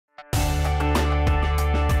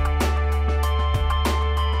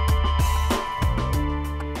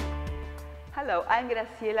I'm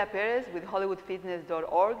Graciela Perez with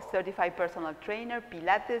HollywoodFitness.org, certified personal trainer,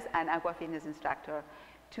 Pilates, and aqua fitness instructor.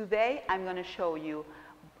 Today, I'm going to show you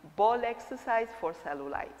ball exercise for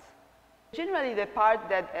cellulite. Generally, the part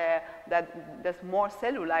that does more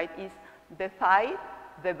cellulite is the thigh,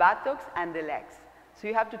 the buttocks, and the legs. So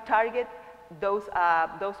you have to target those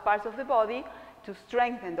parts of the body to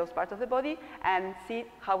strengthen those parts of the body and see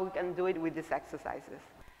how we can do it with these exercises.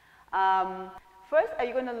 First, are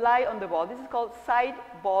you going to lie on the ball? This is called side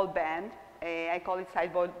ball bend. I call it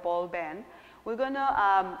side ball bend. We're going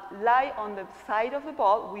to lie on the side of the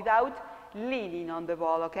ball without leaning on the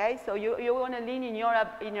ball, okay? So you want to lean in your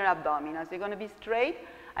abdominals. You're going to be straight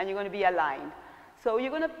and you're going to be aligned. So you're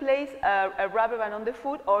going to place a rubber band on the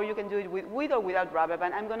foot, or you can do it with or without rubber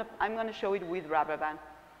band. I'm going to show it with rubber band.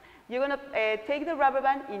 You're going to take the rubber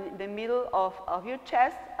band in the middle of your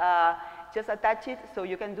chest, just attach it so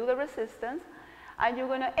you can do the resistance. And you're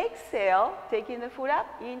going to exhale, taking the foot up,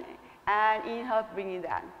 in and inhale, bring it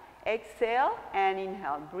down. Exhale and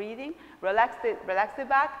inhale, breathing. Relax the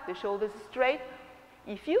back, the shoulders straight.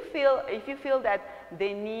 If you feel that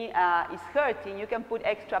the knee is hurting, you can put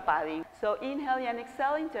extra padding. So inhaling and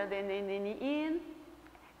exhaling, turn the knee in,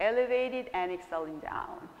 elevate it, and exhaling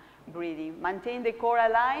down. Breathing. Maintain the core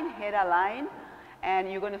aligned, head aligned,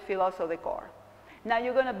 and you're going to feel also the core. Now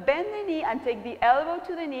you're going to bend the knee and take the elbow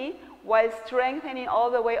to the knee while strengthening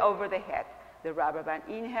all the way over the head. The rubber band.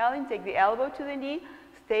 Inhaling, take the elbow to the knee,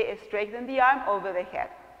 straighten the arm over the head.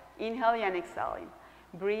 Inhaling and exhaling.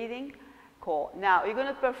 Breathing, core. Now you're going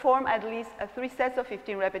to perform at least 3 sets of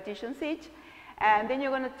 15 repetitions each, and then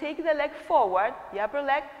you're going to take the leg forward, the upper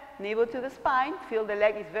leg, navel to the spine. Feel the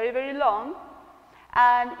leg is very, very long.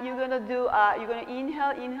 And you're going to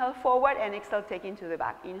inhale forward and exhale, taking to the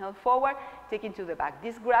back. Inhale forward, taking to the back.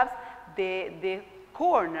 This grabs the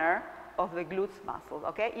corner of the glutes muscles,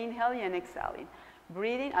 okay? Inhaling and exhaling.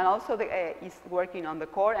 Breathing, and also is working on the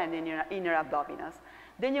core and inner abdominals.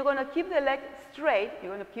 Then you're going to keep the leg straight.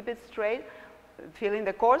 You're going to keep it straight, feeling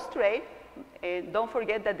the core straight. And don't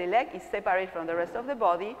forget that the leg is separate from the rest of the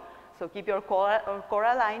body. So keep your core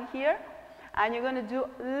aligned here. And you're going to do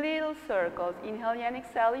little circles, inhaling and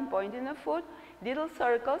exhaling, pointing the foot, little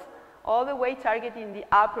circles, all the way targeting the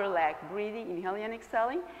upper leg, breathing, inhaling and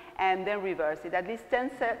exhaling, and then reverse it. At least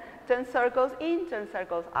 10 circles in, 10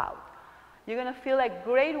 circles out. You're going to feel a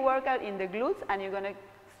great workout in the glutes, and you're going to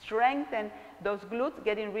strengthen those glutes,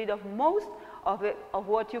 getting rid of most of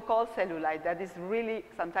what you call cellulite. That is really,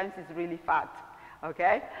 sometimes it's really fat.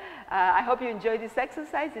 Okay? I hope you enjoyed this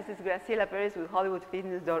exercise. This is Graciela Perez with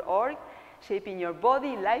HollywoodFitness.org, shaping your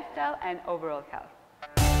body, lifestyle, and overall health.